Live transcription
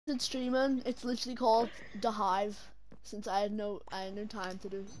streaming. It's literally called the Hive. Since I had no time to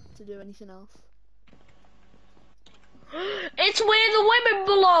do anything else. It's where the women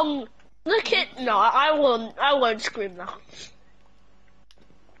belong. Look at no, I won't scream that.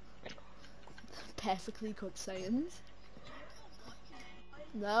 Perfectly cut sayings.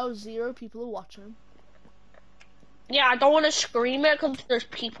 No, 0 people are watching. Yeah, I don't want to scream it because there's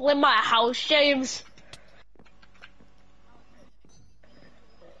people in my house, James.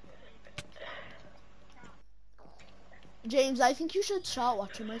 James, I think you should start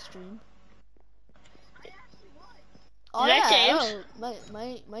watching my stream. Oh Yeah, yeah, James. oh,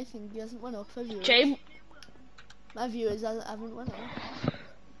 my thing hasn't went up for viewers. James. My viewers haven't went up.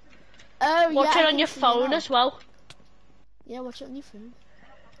 Oh Watch yeah, it on your phone as well. Yeah, watch it on your phone.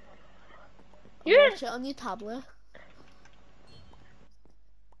 Yeah. Watch it on your tablet.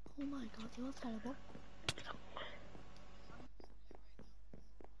 Oh my god, you're terrible.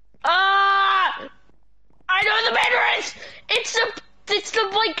 Ah! I know the matter is.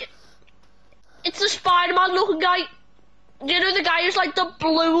 It's the Spider-Man looking guy. You know the guy who's like the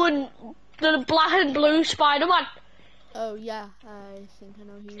black and blue Spider-Man. Oh yeah, I think I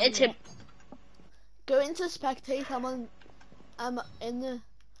know who. It's him. Go into spectate. I'm in the.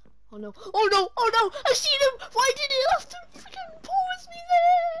 Oh no! Oh no! Oh no! I seen him. Why did he have to freaking pause me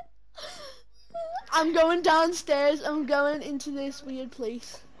there? I'm going downstairs. I'm going into this weird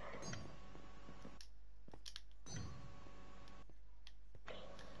place.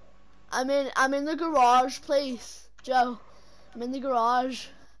 I'm in the garage place, Joe. I'm in the garage.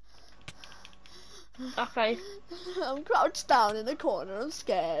 Okay. I'm crouched down in a corner. I'm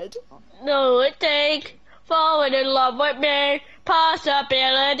scared. No, it take falling in love with me.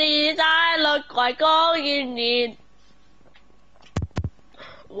 Possibilities. I look like all you need.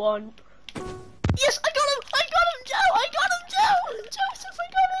 One. Yes, I got him! I got him, Joe! I got him, Joe! Joseph, I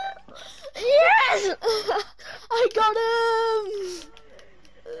got him! Yes! I got him!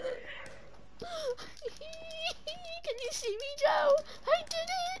 Can you see me, Joe? I did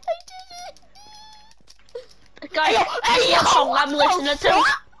it! I did it! Guys, guess what song I'm listening to?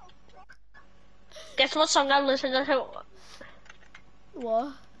 Guess what song I'm listening to?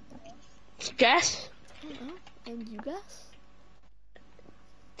 What? Guess? I don't know. And you guess?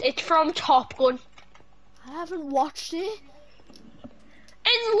 It's from Top Gun. I haven't watched it.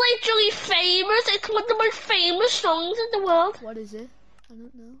 It's literally famous. It's one of the most famous songs in the world. What is it? I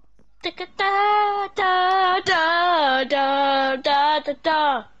don't know. Da da da da da da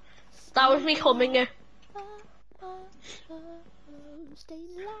da. That was me humming it.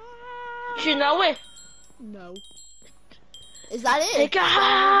 Do you know it? No. Is that it? Take a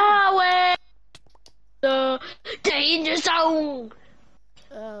highway, the danger zone.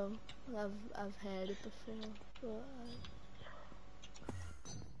 Oh, I've heard it before. But,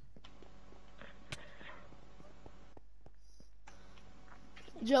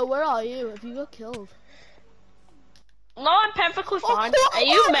 Joe, where are you? Have you got killed? No, I'm perfectly fine. Oh, Are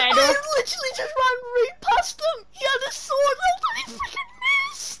you mad? I literally just ran right past him. He had a sword out and he freaking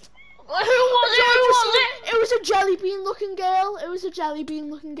missed. Who was it? Who was it? It was a jelly bean looking girl. It was a jelly bean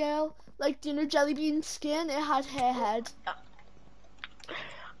looking girl. Like, do you know jelly bean skin? It had her head.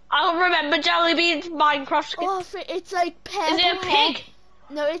 I don't remember Jelly Bean's Minecraft skin. Oh, it's like purple. Is it a hair. pig?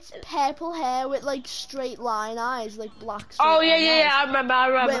 No, it's purple hair with like straight line eyes, like black. Oh yeah, line eyes. I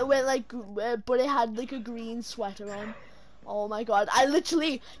remember. With like, but it had like a green sweater on. Oh my god! I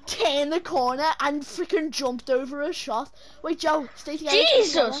literally turned the corner and freaking jumped over a shot. Wait, Joe, stay together.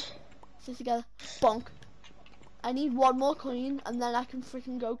 Jesus! Stay together. Bonk. I need one more coin, and then I can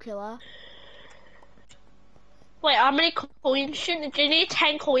freaking go kill her. Wait, how many coins? Do you need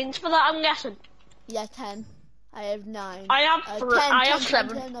 10 coins for that? I'm guessing. Yeah, 10. I have 9. I have 3. 10, I 10, have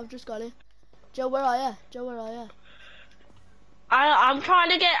 7. 10, I've just got it. Joe, where are you? Joe, where are you? I'm trying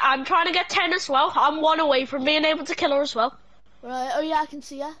to get 10 as well. I'm 1 away from being able to kill her as well. Where are you? Oh yeah, I can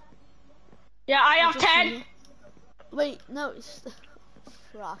see her. Yeah, I have 10. Wait, no, it's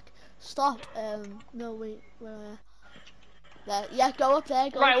frack. Stop. No, wait, where are you? There. Yeah, go up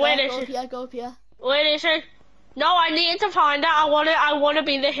there. Go right, up where there. is Go it? up here. Go up here. Where is it? No, I need to find her. I wanna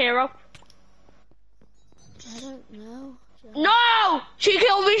be the hero. I don't know. No! She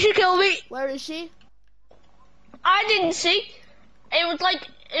killed me. She killed me. Where is she? I didn't see. It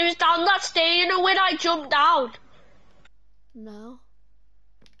was down that stair, you know, when I jumped down. No.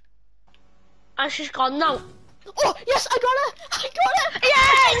 And she's gone now. Oh, yes, I got her! I got her!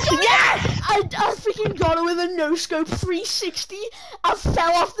 Yes! Yes! I freaking got her with a no-scope 360. I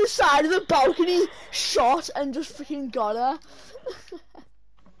fell off the side of the balcony, shot, and just freaking got her.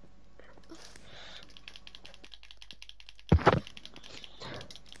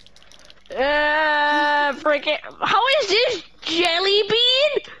 Freaking. How is this jelly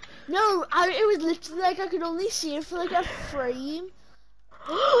bean? No, it was literally like I could only see it for like a frame.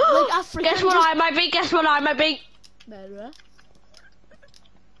 Like I freaking Guess what I might be? Guess what I might be? Murderer.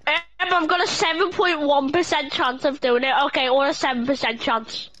 I've got a 7.1% chance of doing it. Okay, or a 7%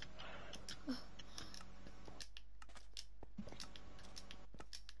 chance.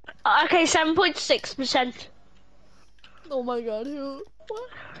 Okay, 7.6%. Oh my god, who? What?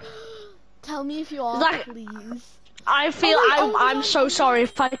 Tell me if you are, Like, please. I feel I'm so God. sorry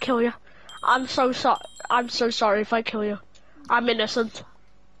if I kill you. I'm so sorry if I kill you. I'm innocent.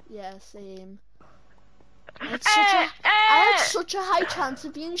 Yeah, same. I had such a high chance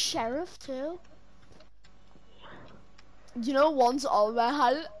of being sheriff too. You know, once Oliver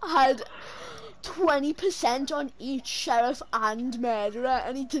had 20% on each sheriff and murderer,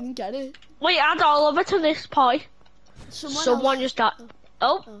 and he didn't get it. Wait, add Oliver to this pie. Someone just died.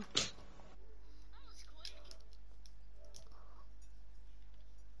 Oh.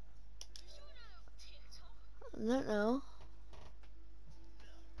 I don't know.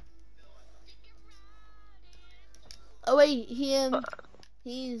 Oh wait,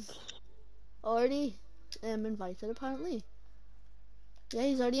 he's already invited apparently. Yeah,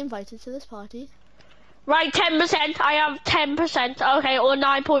 he's already invited to this party. Right, 10%. I have 10%. Okay, or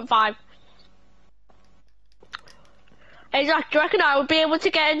 9.5. Hey, Zach, do you reckon I would be able to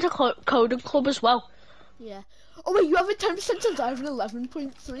get into coding club as well? Yeah. Oh wait, you have a 10% chance. I have an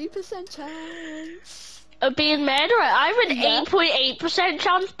 11.3% chance. Of being murderer? I have an 8.8%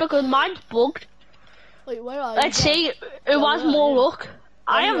 chance because mine's bugged. Wait, where are you? Let's see who has more luck.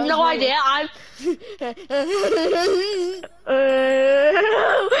 I have no idea. Wait,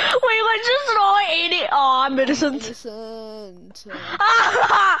 let's just throw it in it. Oh, I'm innocent.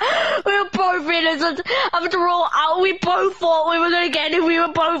 We were both innocent. After all, we both thought we were gonna get it. We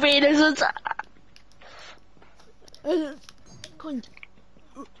were both innocent.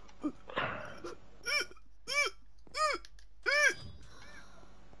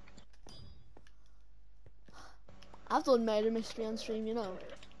 I've done murder mystery on stream, you know.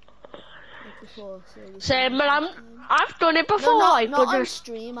 Like before, so same, but I've done it before. No, not on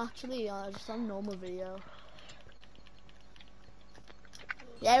stream actually. Just on normal video.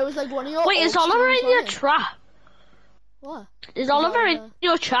 Yeah, it was like one of your. Wait, is Oliver in your chat? What? Is Oliver in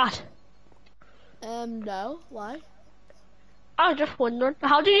your chat? No. Why? I was just wondering.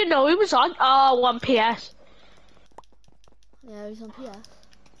 How did you know he was on? Oh, on PS. Yeah, he's on PS.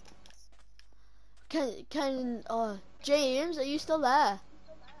 James, are you still there?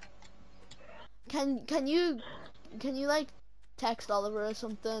 Can you like text Oliver or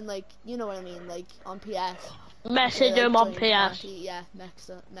something, like, you know what I mean, like on PS? Message him on PS. Yeah,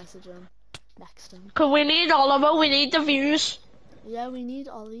 message him. Next him. Cause we need Oliver, we need the views. Yeah, we need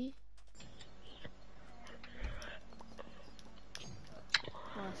Ollie.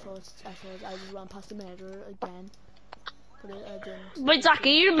 Oh, I just ran past the murderer again. But I didn't. Wait, Zach, are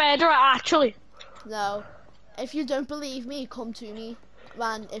you a murderer actually? No. If you don't believe me, come to me.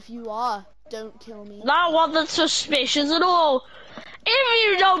 Man, if you are, don't kill me. That wasn't suspicious at all.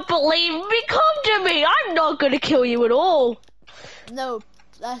 If you don't believe me, come to me. I'm not gonna kill you at all. No,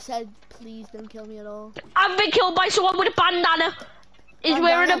 I said please don't kill me at all. I've been killed by someone with a bandana. He's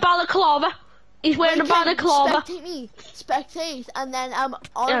wearing a balaclava. He's wearing a balaclava. Spectate me. Spectate, and then I'm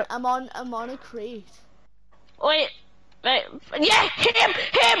on a crate. Wait. Yeah, him!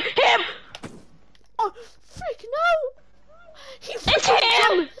 Oh, frick, no! It's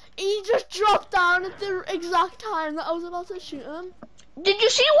him! He just dropped down at the exact time that I was about to shoot him. Did you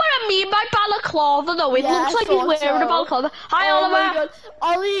see what I mean by balaclava though? It looks like he's wearing a balaclava. Hi, Oliver. Oh my god.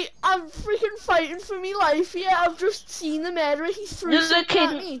 Ollie, I'm freaking fighting for my life here. I've just seen the murderer. He threw something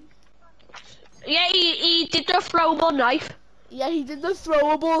at me. Yeah, he did the throwable knife. Yeah, he did the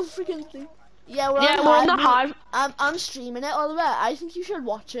throwable freaking thing. Yeah, we're on the hive. I'm streaming it, Oliver. I think you should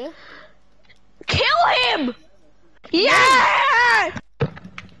watch it. Kill him! Yeah!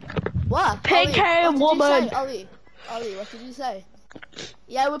 What? Pink hair woman. Ollie, what did you say?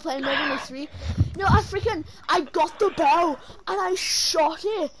 Yeah, we're playing Murder Mystery. No, I got the bell and I shot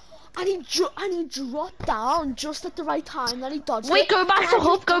it, and he dropped down just at the right time. Then he dodged it. Wait, go back to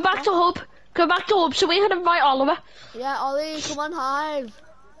hub. Go back to hub. So we can invite Oliver. Yeah, Ollie, come on, hive.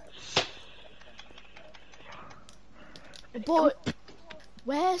 But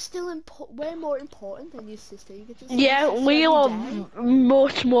we're more important than your sister. You get to see we are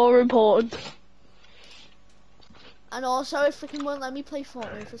much more important. And also, it freaking won't let me play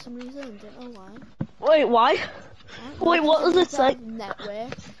Fortnite for some reason. I don't know why. Wait, why? Wait, what does it say?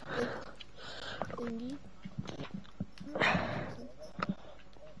 Network thingy.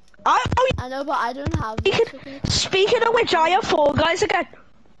 I I know, but I don't have this. Speaking of which, I have Fall Guys again.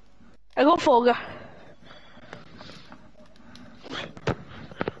 I got Fall Guys.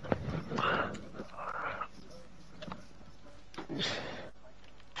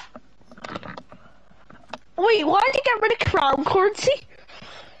 Wait, why did you get rid of crown currency?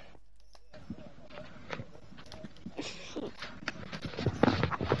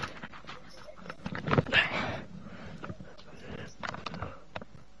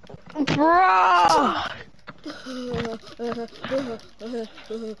 Bro!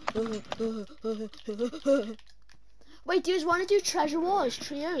 Wait, do you want to do Treasure Wars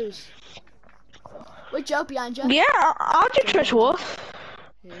trios? Wait, Joe, behind you. Yeah, I'll do Treasure Wars.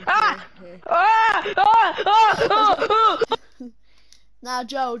 Ah! Ah! Ah! Ah! Ah! Now,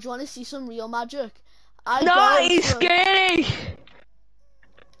 Joe, do you want to see some real magic? No, he's scary.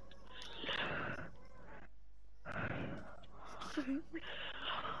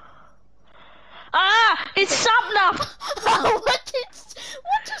 Ah! It's Sapnap. What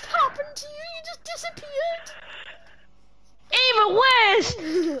just happened to you? You just disappeared. Even worse.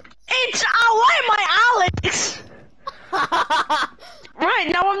 It's why am I Alex? Right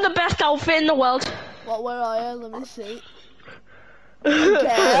now, I'm the best outfit in the world. What? Where are you? Let me see.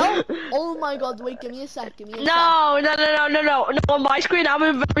 Girl? Oh my God! Wait, give me a sec. Give me a sec. No. On my screen, I'm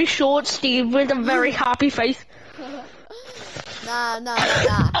a very short Steve with a very happy face. Nah.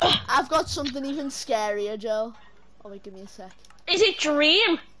 I've got something even scarier, Joe. Oh wait, give me a sec. Is it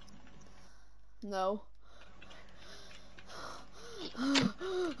Dream? No.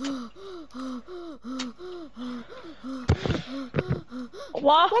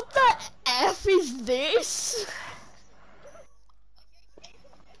 What? What the F is this?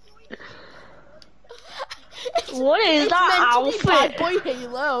 What is that outfit? Bad Boy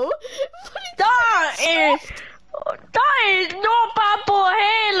Halo. That is not Bad Boy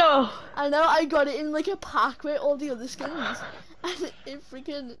Halo. I know, I got it in like a pack with all the other skins. And it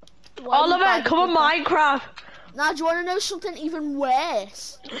freaking... Oliver, come on Minecraft. Now, do you want to know something even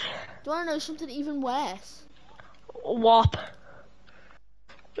worse? What?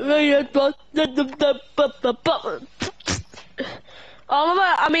 Oliver,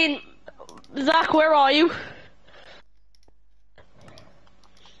 I mean, Zach, where are you?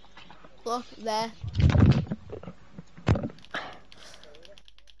 Look, there.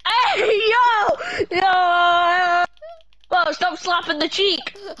 Hey, yo! Well, stop slapping the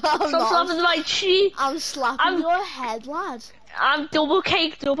cheek. Stop slapping my cheek. I'm slapping your head, lad. I'm double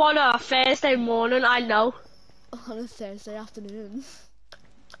caked up on a Thursday morning, I know. On a Thursday afternoon.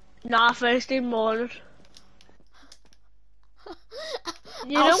 Nah, Thursday morning.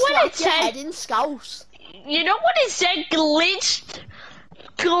 You I'll know what slap it your said? head in Scouse. You know what it said? Glitched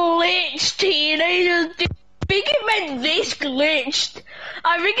teenagers. I think it meant this glitched.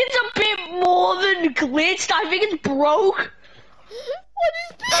 I think it's a bit more than glitched. I think it's broke.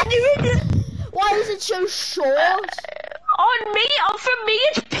 What is this? Why is it so short? On me, for me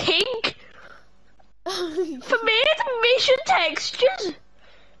it's pink. For me it's mission textures.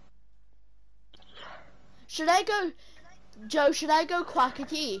 Should I go, Joe,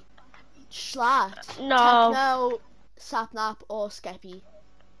 Quackity, Schlatt, No. Techno, Sapnap, or Skeppy?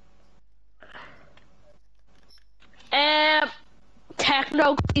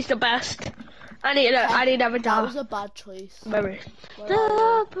 Techno is the best. I need never die. That was a bad choice. Where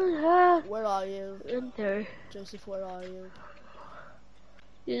are you? In there. Joseph, where are you?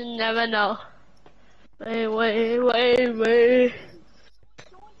 You never know. Wait.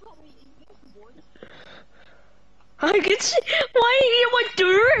 I can see. Why are you a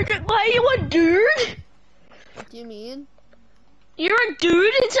dude? What do you mean? You're a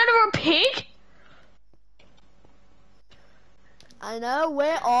dude instead of a pig? I know,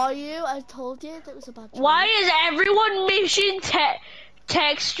 where are you? I told you that was a bad choice. Why is everyone mission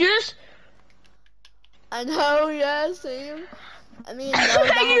textures? I know, yeah, same. I mean, no,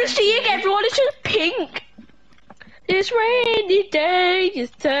 Are you seeing everyone is just pink? This rainy day is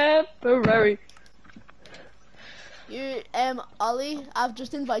temporary. You, Ollie, I've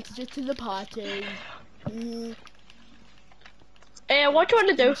just invited you to the party. What do you want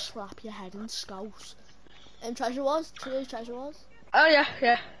to do? Slap your head in Scouse. Treasure Wars? Treasure Wars? Oh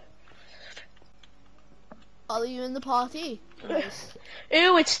yeah. Ollie, you in the party? Nice.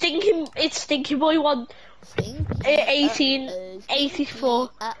 Ooh, it's Stinky Boy 1. Stinky. 1884.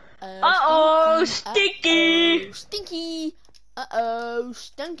 Uh-oh, Stinky! Stinky! Uh-oh,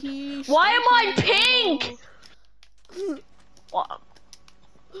 Stinky! Why am I pink? What?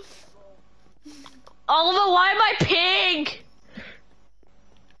 Oliver, why am I pink?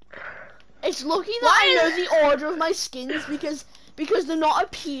 It's lucky that I know the order of my skins because Because they're not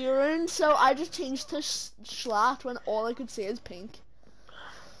appearing, so I just changed to slat when all I could see is pink.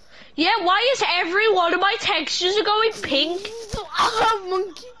 Yeah, why is every one of my textures are going pink? Ah,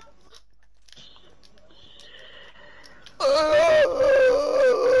 monkey.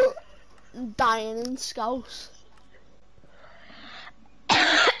 Dying in scouse.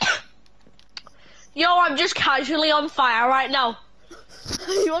 Yo, I'm just casually on fire right now.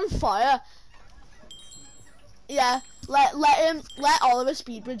 Are you on fire? Yeah, let Oliver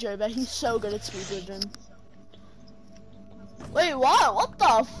speedbridge over. He's so good at speedbridging. Wait, what? What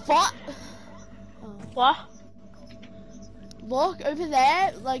the fuck? Oh. What? Look over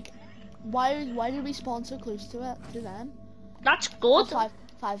there. Like, why did we spawn so close to them? That's Oh, good.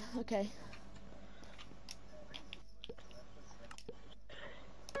 five. Okay.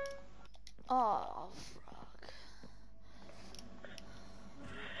 Oh, fuck.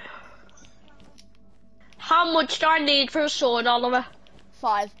 How much do I need for a sword, Oliver?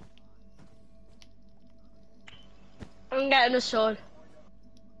 5. I'm getting a sword.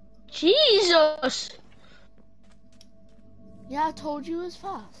 Jesus! Yeah, I told you it was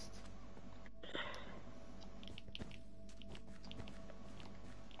fast.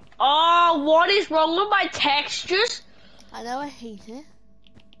 Oh, what is wrong with my textures? I know, I hate it.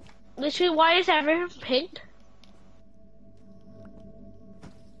 Literally, why is everything pink?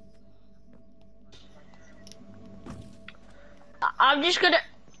 I'm just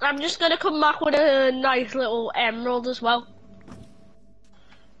gonna come back with a nice little emerald as well.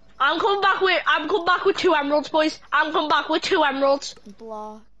 I'm coming back with 2 emeralds, boys. I'm coming back with 2 emeralds.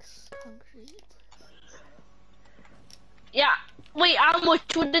 Blocks, concrete. Yeah. Wait, how much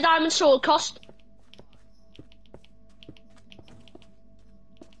would the diamond sword cost?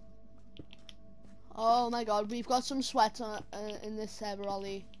 Oh my god, we've got some sweat on, in this server,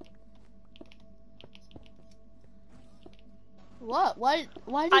 Ollie. What? Why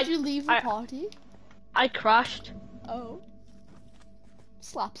did you leave the party? I crashed. Oh.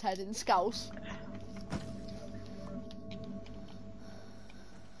 Slaps head in scouse.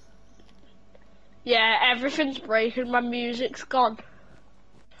 Yeah, everything's breaking. My music's gone.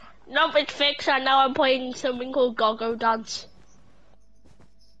 Nope, it's fixed, and now I'm playing something called Go-Go Dance.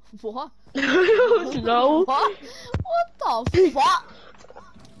 What? No. What? What the fuck?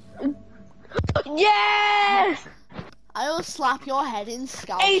 Yes! I will slap your head in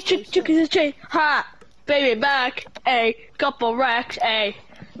scouse. Hey, chick, ha! Baby back, a couple racks, a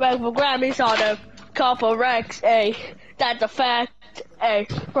regular Grammys on a couple racks, a that's a fact, a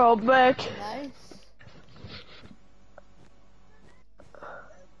from back. Nice.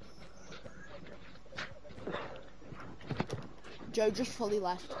 Joe just fully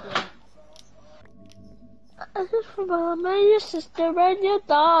left. Yeah. I just remember your sister and your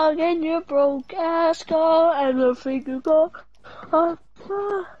dog and your broke ass car and the finger go.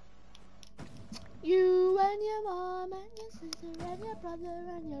 You and your mom and your sister and your brother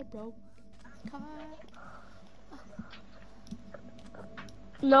and your broke car.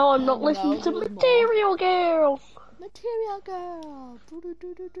 No, I'm not listening to Material Girl. Material Girl.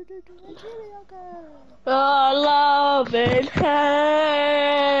 Material Girl. A loving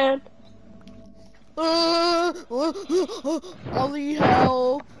hand. Ollie,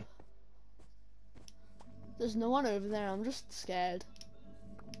 help. There's no one over there, I'm just scared.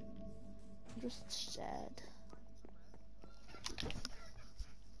 I'm just scared.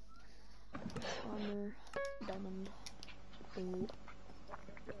 Armor, diamond. Ooh.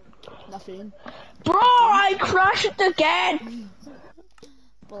 Nothing. Bro, I crashed again.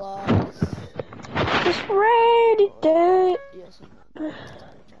 Blocks. Just rainy day. Yes.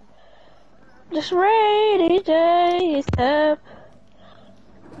 Just rainy day is up.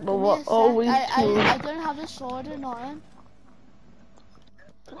 But what always I don't have a sword or nothing.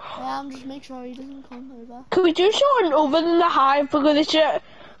 Just make sure he doesn't come over. Can we do something other than the hive because it's cause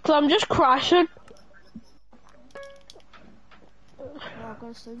I'm just crashing. Oh, I've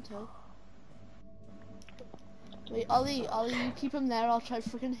got a stone too. Wait, Ollie, you keep him there, I'll try to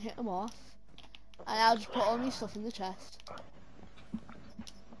freaking hit him off. And I'll just put all my stuff in the chest.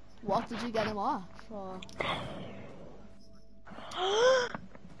 What, did you get him off? Or...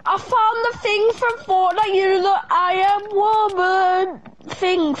 I found the thing from Fortnite, you know, the I am woman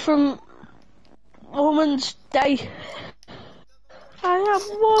thing from Woman's Day. I am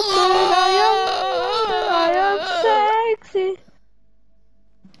woman, I am sexy.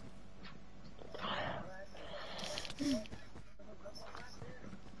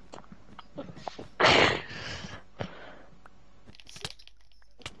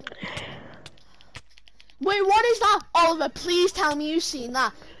 Wait, what is that? Oliver, please tell me you've seen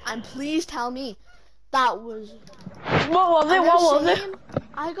that. And please tell me that was... What was it? I know, What was it? same.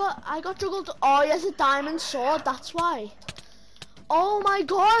 I got juggled. Oh, he has a diamond sword. That's why. Oh my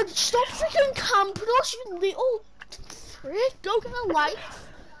god! Stop freaking camping us, you little frick! Go get a life.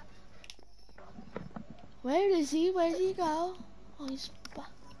 Where is he? Where did he go? Oh, he's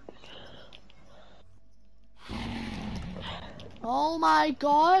back. Oh my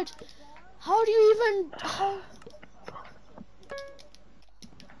god! How do you even? How?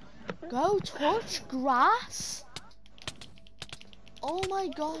 Go touch grass? Oh my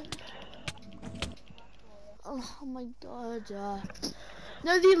god! Oh my god!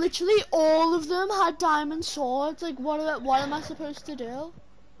 No, they literally all of them had diamond swords. Like, what am I supposed to do?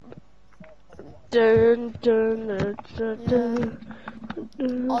 Dun, dun, dun, dun, Yeah. dun.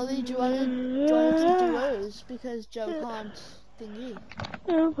 Ollie, do you wanna do duos because Joe can't thingy?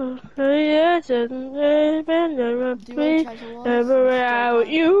 Duo treasure wars. Without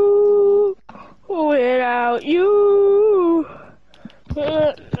you, without you.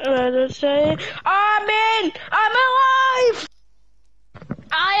 Let's say, I'm alive.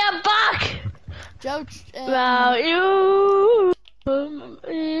 I am back. Joe, Without you, yeah,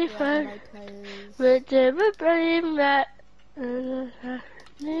 if I my players. would never bring that.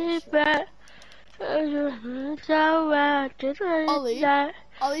 That.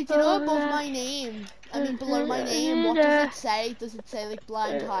 Ollie, do you know above my name? I mean below my name. What does it say? Does it say like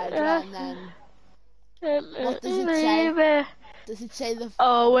Blind Hydra and then? What does it say? Does it say the?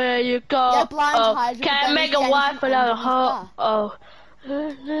 Oh, where you go? Yeah, Blind Oh, Hydra. can't But then make is a there wife anything without a underneath heart. that? Oh.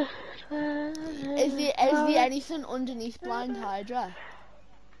 Is there anything underneath Blind Hydra?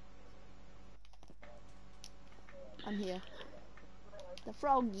 I'm here. The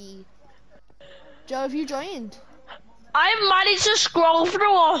froggy. Joe, have you joined? I managed to scroll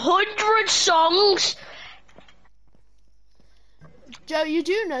through 100 songs. Joe, you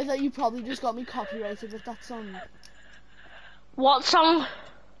do know that you probably just got me copyrighted with that song. What song?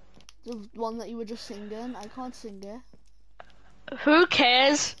 The one that you were just singing. I can't sing it. Who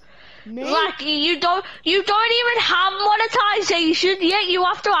cares? Me? Like you don't even have monetization yet. You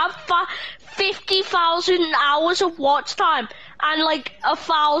have to have 50,000 hours of watch time and like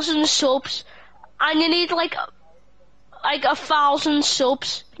 1,000 subs, and you need like 1,000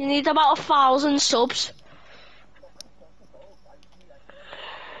 subs. You need about 1,000 subs.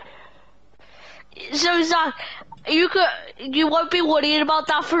 So Zach, you won't be worrying about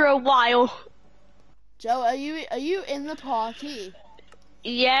that for a while. Joe, are you in the party?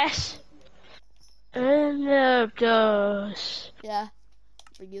 Yes. And of those. Yeah.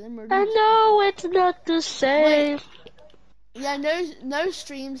 Regular murder. I know it's not the same. Wait. Yeah, no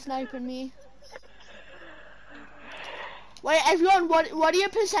stream sniping me. Wait, everyone, what are your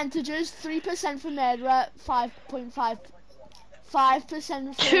percentages? 3% for murderer, 5.5% for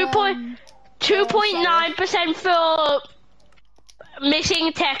 2.9% for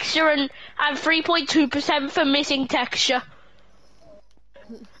missing texture and 3.2% for missing texture.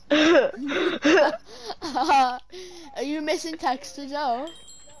 Are you missing texture, Joe?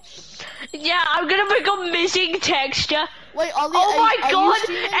 Yeah, I'm gonna become missing texture. Wait, Ollie, oh my god!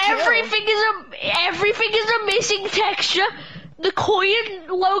 You Everything is a missing texture. The coin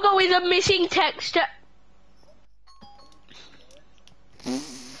logo is a missing texture.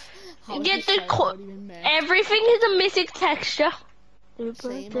 Get the everything is a missing texture.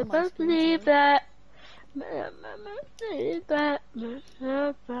 Believe that.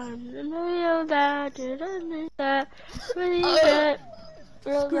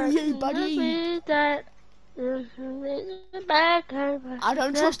 Screw you, buddy. I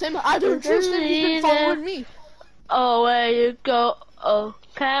don't trust him. I don't trust him. He's been following me. Oh, where you go? Oh,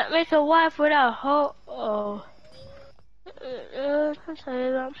 can't make a wife without a hoe. Oh.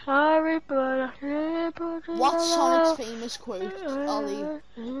 I'm sorry, but what's Sonic's famous quote, Ollie?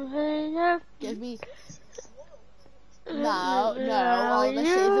 Give me. No, Ollie,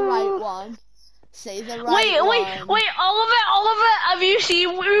 say the right one. Say the right one. Wait, Oliver, have you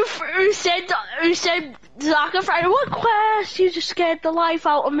seen who said Zach a friend? What quest? You just scared the life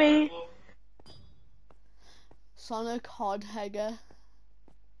out of me. Sonic Hodgegger.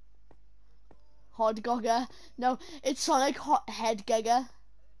 Hodgegger. No, it's Sonic Headgegger.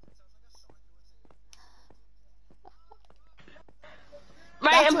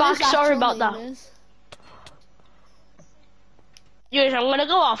 Right, I'm back. Sorry about that. Yes, I'm gonna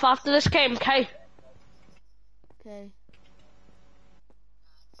go off after this game, okay? Okay.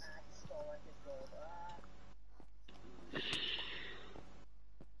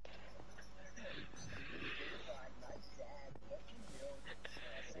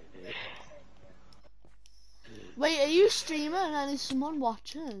 Wait, are you streaming and is someone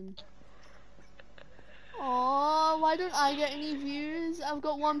watching? Oh, why don't I get any views? I've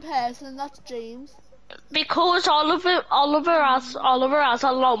got one person, that's James. Because Oliver has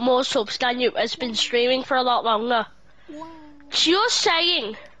a lot more subs than you. Has been streaming for a lot longer. Wow. Just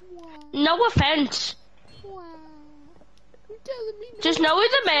saying. Wow. No offense. Wow. You're telling me no Just know who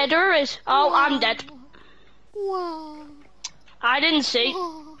the murderer is. Oh, wow. I'm dead. Wow. I didn't see.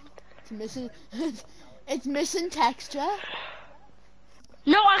 Oh. It's missing. It's missing texture.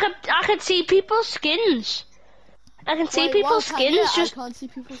 No, I could see people's skins. I can see Wait, what? people's Can you? skins. I Just can't see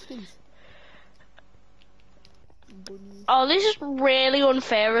people's skins. Bunny. oh, this is really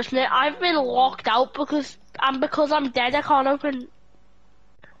unfair, isn't it? I've been locked out because I'm dead. I can't open.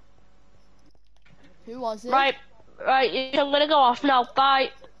 Who was it? Right. I'm gonna go off now.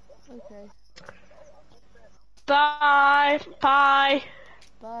 Bye. Okay. Bye. Bye.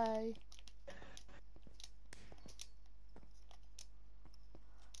 Bye.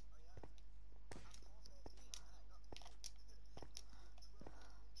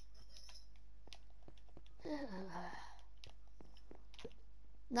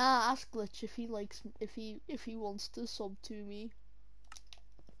 Nah, ask Glitch if he likes, if he wants to sub to me.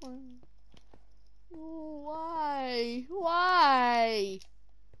 Why? Why?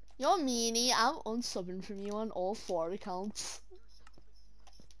 You're meanie. I'm unsubbing from you on all 4 accounts.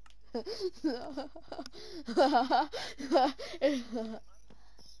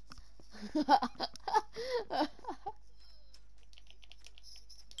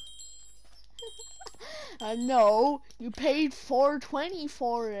 I know. You paid $4.20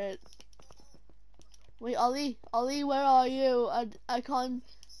 for it. Wait, Ollie, where are you? I can't.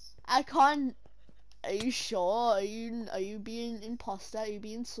 Are you sure? Are you being imposter? Are you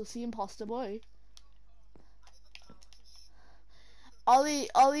being sussy imposter boy? Ollie,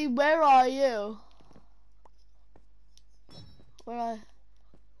 where are you? Where are?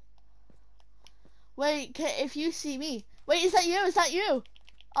 Wait, if you see me. Wait, is that you? Is that you?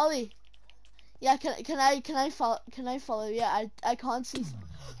 Ollie. Yeah, can I follow you? I can't see.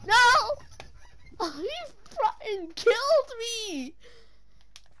 No! Oh, you fucking killed me!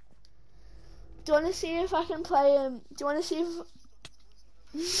 Do you want to see if I can play him? Do you want to see if?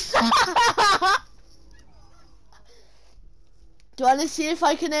 Do you want to see if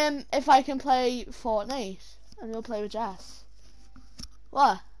I can play Fortnite and we'll play with Jess?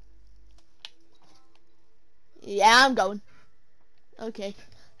 What? Yeah, I'm going. Okay.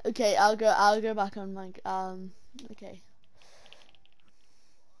 Okay, I'll go back on my okay.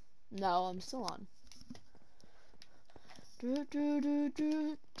 No, I'm still on. I'm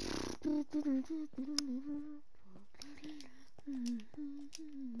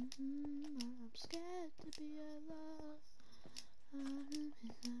scared to be alone.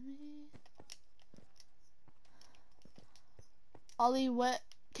 Ollie, what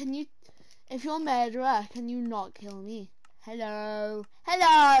can you, if you're a murderer, can you not kill me? Hello.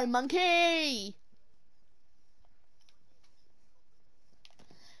 Hello, monkey!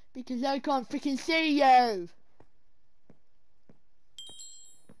 Because I can't freaking see you!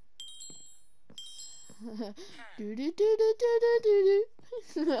 do do do do do do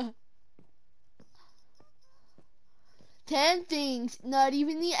do. 10 things not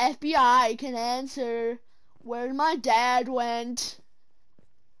even the FBI can answer where my dad went.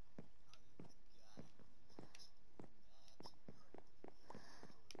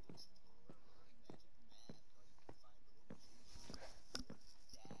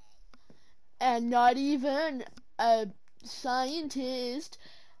 And not even a scientist,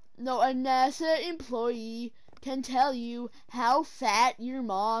 no, a NASA employee can tell you how fat your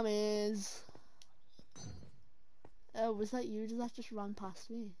mom is. Oh, was that you? Did that just run past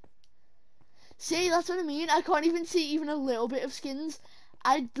me? See, that's what I mean. I can't even see even a little bit of skins.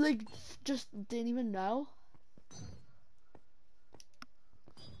 I, like, just didn't even know.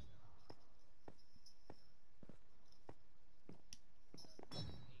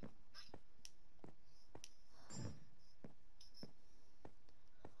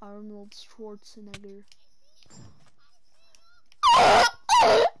 Arnold Schwarzenegger.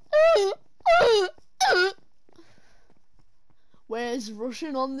 Where's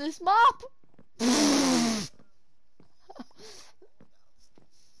Russian on this map?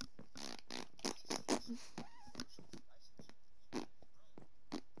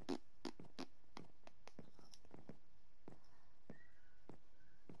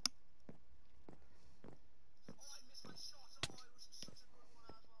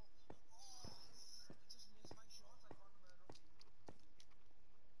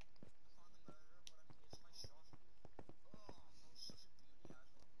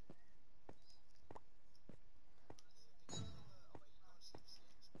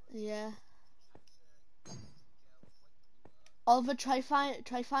 Yeah. Oliver, try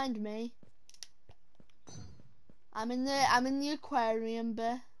find me. I'm in the aquarium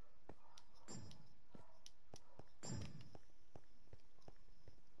bit.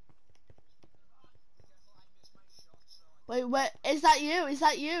 Wait, where is that you? Is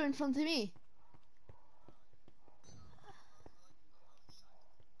that you in front of me?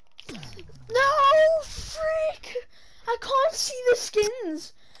 No, freak! I can't see the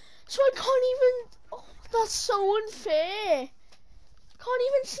skins, so I can't even. Oh, that's so unfair. Can't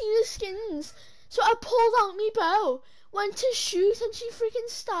even see the skins. So I pulled out my bow, went to shoot, and she freaking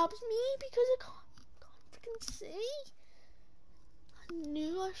stabbed me because I can't freaking see. I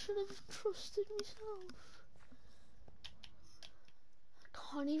knew I should have trusted myself.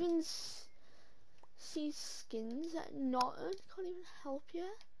 I can't even see skins. Not. Can't even help you.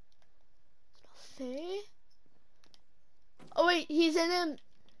 It's not fair. Oh wait, he's in him.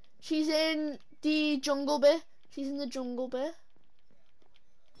 She's in the jungle bit. She's in the jungle bit.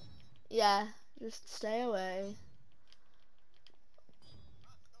 Yeah, just stay away.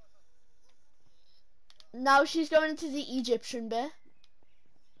 Now she's going to the Egyptian bit.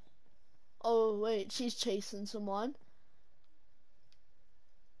 Oh wait, she's chasing someone.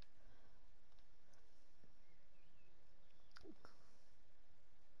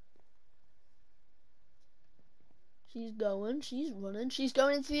 She's running. She's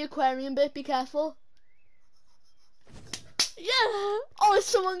going into the aquarium bit, be careful. Yeah! Oh,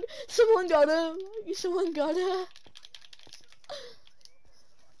 someone got her. Someone got her.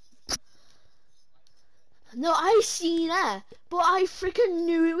 No, I seen her, but I freaking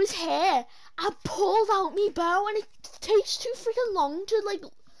knew it was her. I pulled out me bow, and it takes too freaking long to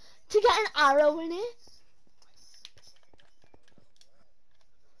get an arrow in it.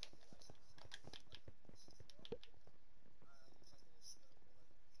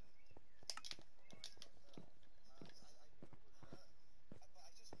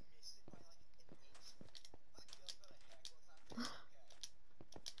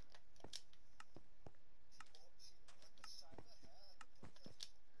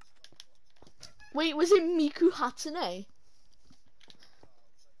 Wait, was it Miku Hatsune?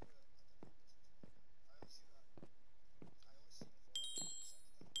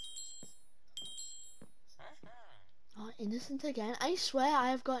 Oh, innocent again? I swear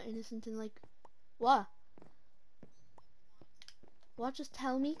I have got innocent in what? What? Just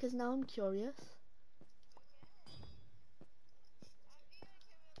tell me, cause now I'm curious.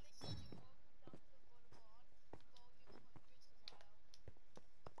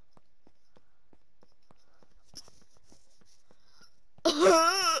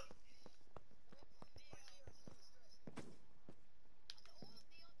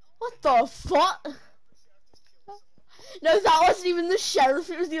 What the fuck? No, that wasn't even the sheriff,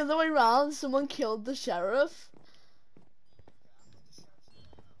 it was the other way around. Someone killed the sheriff.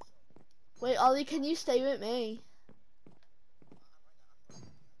 Wait, Ollie, can you stay with me?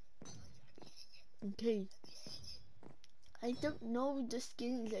 Okay. I don't know the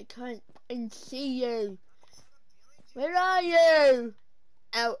skins, I can't see you. Where are you?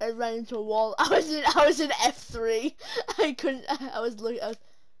 Ow, I ran into a wall. I was in F3. I couldn't, I was looking,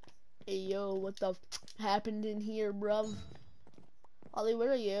 hey yo, what the happened in here, bruv? Ollie,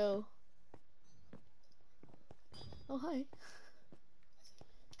 where are you? Oh, hi.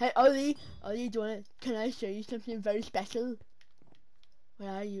 Hey, Ollie, can I show you something very special?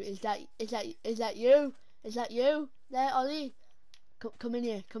 Where are you? Is that you? Is that you? There, Ollie? Come in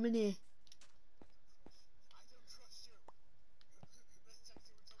here, come in here.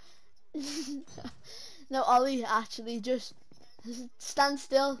 No, Ollie, actually, just stand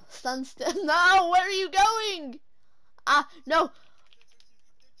still, stand still. No, where are you going? No.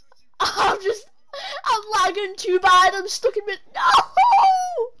 I'm lagging too bad, I'm stuck in mid. No!